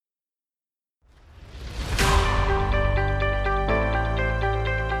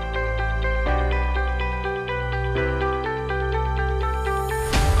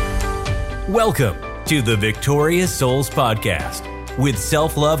Welcome to the Victorious Souls Podcast with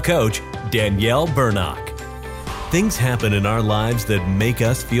self-love coach Danielle Burnock. Things happen in our lives that make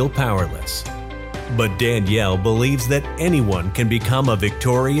us feel powerless. But Danielle believes that anyone can become a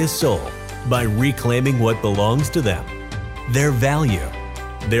victorious soul by reclaiming what belongs to them, their value,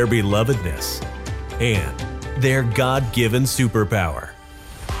 their belovedness, and their God-given superpower.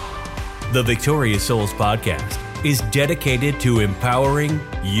 The Victorious Souls Podcast is dedicated to empowering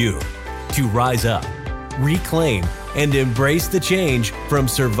you to rise up, reclaim, and embrace the change from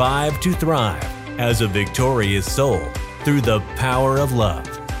survive to thrive as a victorious soul through the power of love.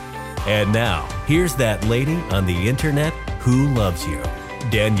 And now, here's that lady on the internet who loves you,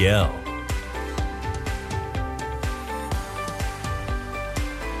 Danielle.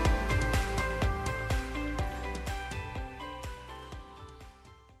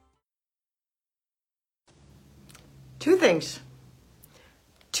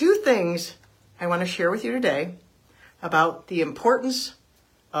 Two things I want to share with you today about the importance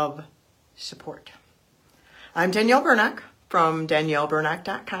of support. I'm Danielle Burnock from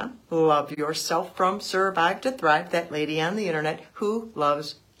DanielleBurnock.com. Love yourself from survive to thrive, that lady on the internet who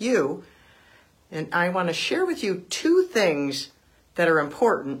loves you. And I want to share with you two things that are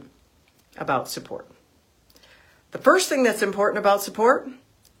important about support. The first thing that's important about support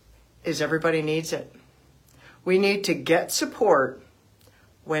is everybody needs it. We need to get support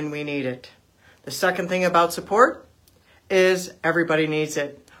when we need it. The second thing about support is everybody needs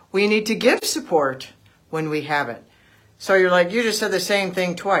it. We need to give support when we have it. So you're like, you just said the same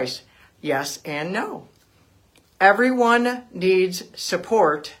thing twice. Yes and no. Everyone needs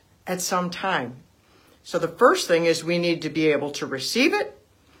support at some time. So the first thing is we need to be able to receive it.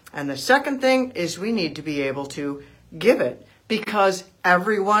 And the second thing is we need to be able to give it, because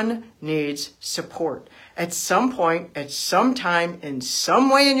everyone needs support at some point, at some time, in some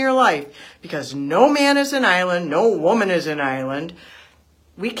way in your life, because no man is an island, no woman is an island.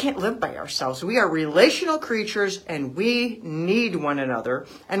 We can't live by ourselves. We are relational creatures and we need one another.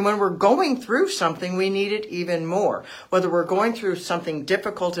 And when we're going through something, we need it even more. Whether we're going through something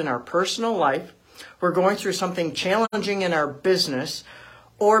difficult in our personal life, we're going through something challenging in our business,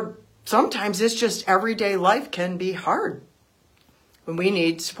 or sometimes it's just everyday life can be hard. When we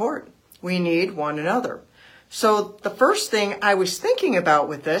need support, we need one another. So the first thing I was thinking about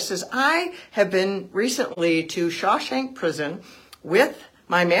with this is I have been recently to Shawshank Prison with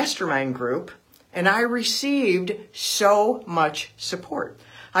my mastermind group, and I received so much support.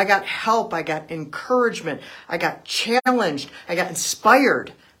 I got help, I got encouragement, I got challenged, I got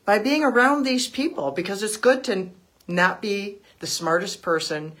inspired by being around these people, because it's good to not be the smartest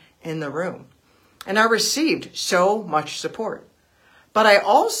person in the room. And I received so much support. But I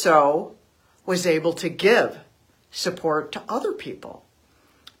also was able to give support to other people.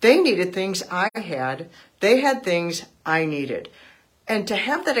 They needed things I had. They had things I needed. And to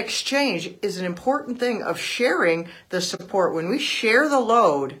have that exchange is an important thing of sharing the support. When we share the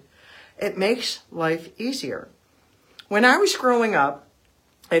load, it makes life easier. When I was growing up,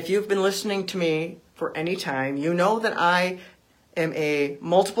 if you've been listening to me for any time, you know that I am a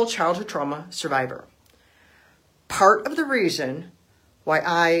multiple childhood trauma survivor. Part of the reason why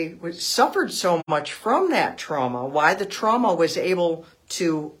I suffered so much from that trauma, why the trauma was able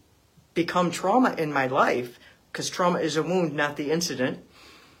to become trauma in my life, because trauma is a wound, not the incident,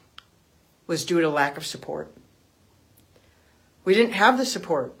 was due to lack of support. We didn't have the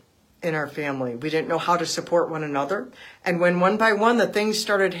support in our family. We didn't know how to support one another. And when one by one the things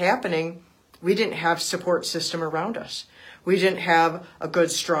started happening, we didn't have support system around us. We didn't have a good,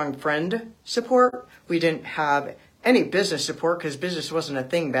 strong friend support. We didn't have any business support, because business wasn't a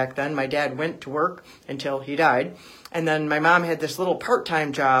thing back then. My dad went to work until he died. And then my mom had this little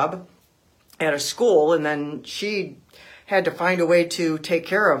part-time job at a school, and then she had to find a way to take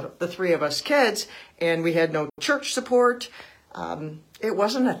care of the three of us kids, and we had no church support. It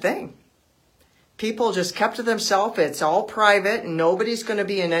wasn't a thing. People just kept to themselves. It's all private, and nobody's going to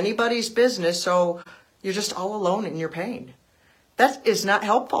be in anybody's business, so you're just all alone in your pain. That is not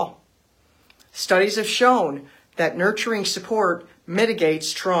helpful. Studies have shown that nurturing support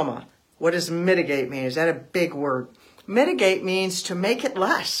mitigates trauma. What does mitigate mean? Is that a big word? Mitigate means to make it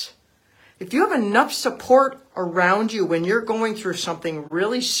less. If you have enough support around you when you're going through something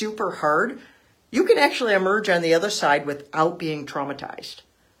really super hard, you can actually emerge on the other side without being traumatized.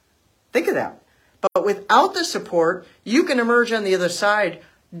 Think of that. But without the support, you can emerge on the other side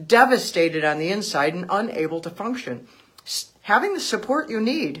devastated on the inside and unable to function. Having the support you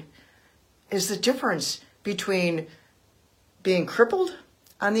need is the difference between being crippled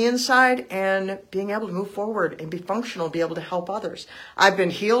on the inside and being able to move forward and be functional, be able to help others. I've been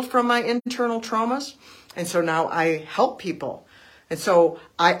healed from my internal traumas, and so now I help people. And so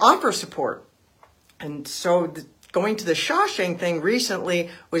I offer support. And so going to the Shawshank thing recently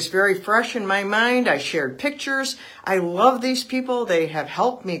was very fresh in my mind. I shared pictures. I love these people. They have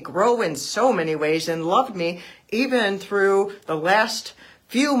helped me grow in so many ways and loved me even through the last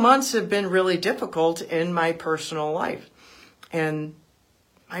few months have been really difficult in my personal life. And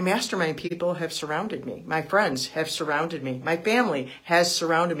my mastermind people have surrounded me. My friends have surrounded me. My family has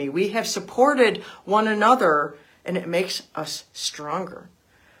surrounded me. We have supported one another, and it makes us stronger.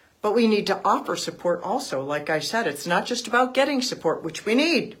 But we need to offer support also. Like I said, it's not just about getting support, which we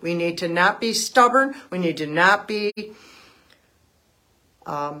need. We need to not be stubborn. We need to not be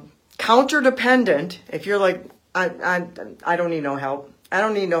counter-dependent. If you're like, I don't need no help. I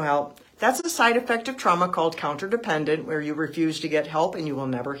don't need no help. That's a side effect of trauma called counter-dependent, where you refuse to get help and you will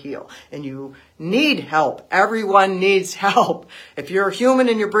never heal. And you need help. Everyone needs help. If you're human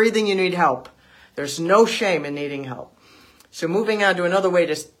and you're breathing, you need help. There's no shame in needing help. So moving on to another way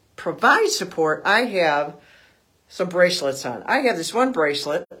to provide support, I have some bracelets on. I have this one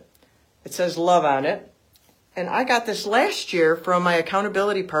bracelet. It says love on it. And I got this last year from my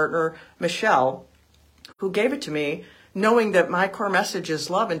accountability partner, Michelle, who gave it to me, knowing that my core message is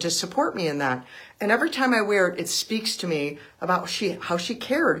love and to support me in that. And every time I wear it, it speaks to me about how she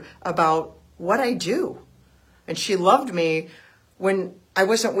cared about what I do. And she loved me when I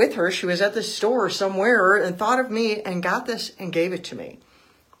wasn't with her. She was at the store somewhere and thought of me and got this and gave it to me.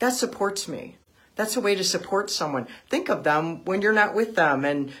 That supports me. That's a way to support someone. Think of them when you're not with them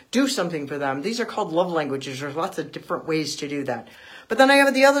and do something for them. These are called love languages. There's lots of different ways to do that. But then I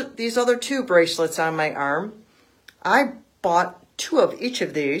have these other two bracelets on my arm. I bought 2 of each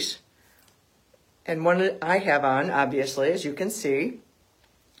of these, and one I have on, obviously, as you can see.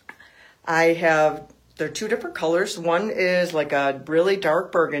 They're 2 different colors. One is like a really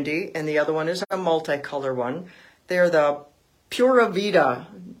dark burgundy, and the other one is a multicolor one. They're the Pura Vida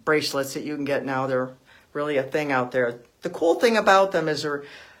bracelets that you can get now. They're really a thing out there. The cool thing about them is they're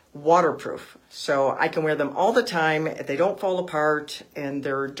waterproof, so I can wear them all the time. They don't fall apart, and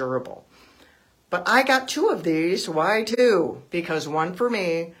they're durable. But I got 2 of these. Why 2? Because one for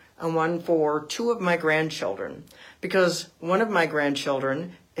me and one for 2 of my grandchildren. Because one of my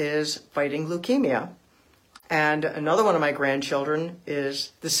grandchildren is fighting leukemia, and another one of my grandchildren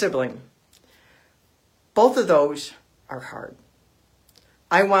is the sibling. Both of those are hard.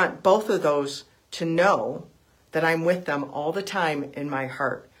 I want both of those to know that I'm with them all the time in my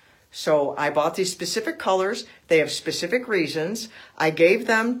heart. So I bought these specific colors. They have specific reasons. I gave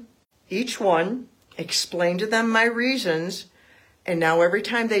them each one, explained to them my reasons, and now every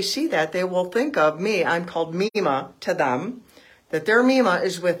time they see that, they will think of me. I'm called Mima to them, that their Mima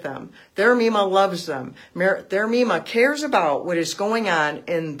is with them. Their Mima loves them. Their Mima cares about what is going on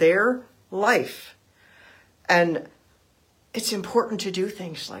in their life. And it's important to do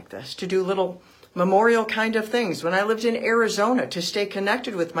things like this, to do little memorial kind of things. When I lived in Arizona, to stay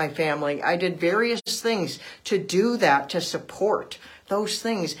connected with my family, I did various things to do that, to support those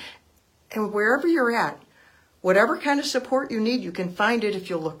things. And wherever you're at, whatever kind of support you need, you can find it if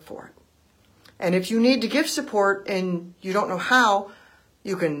you look for it. And if you need to give support and you don't know how,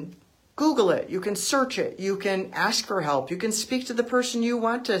 you can Google it, you can search it, you can ask for help, you can speak to the person you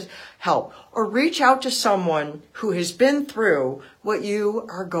want to help, or reach out to someone who has been through what you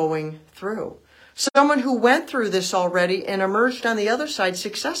are going through. Someone who went through this already and emerged on the other side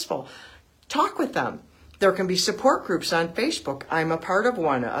successful. Talk with them. There can be support groups on Facebook. I'm a part of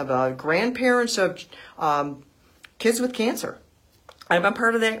one, of grandparents of kids with cancer. I'm a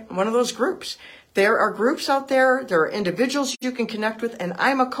part of one of those groups. There are groups out there. There are individuals you can connect with, and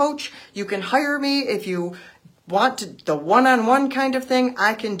I'm a coach. You can hire me if you want the one-on-one kind of thing.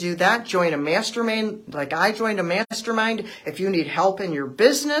 I can do that. Join a mastermind like I joined a mastermind if you need help in your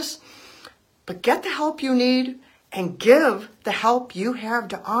business. But get the help you need and give the help you have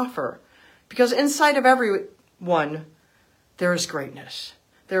to offer. Because inside of everyone, there is greatness.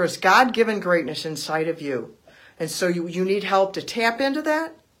 There is God-given greatness inside of you. And so you need help to tap into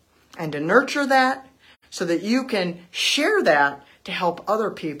that and to nurture that so that you can share that to help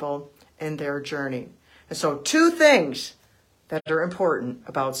other people in their journey. And so 2 things that are important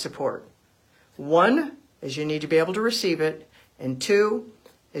about support. 1 is you need to be able to receive it, and 2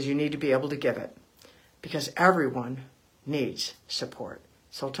 is you need to be able to give it. Because everyone needs support.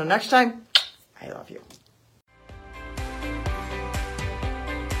 So till next time, I love you.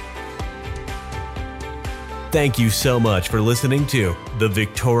 Thank you so much for listening to the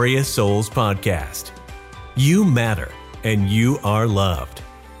Victorious Souls Podcast. You matter and you are loved.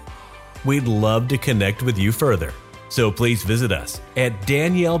 We'd love to connect with you further. So please visit us at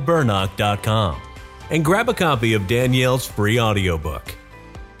DanielleBurnock.com and grab a copy of Danielle's free audiobook.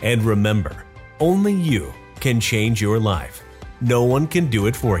 And remember, only you can change your life. No one can do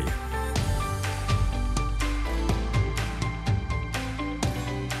it for you.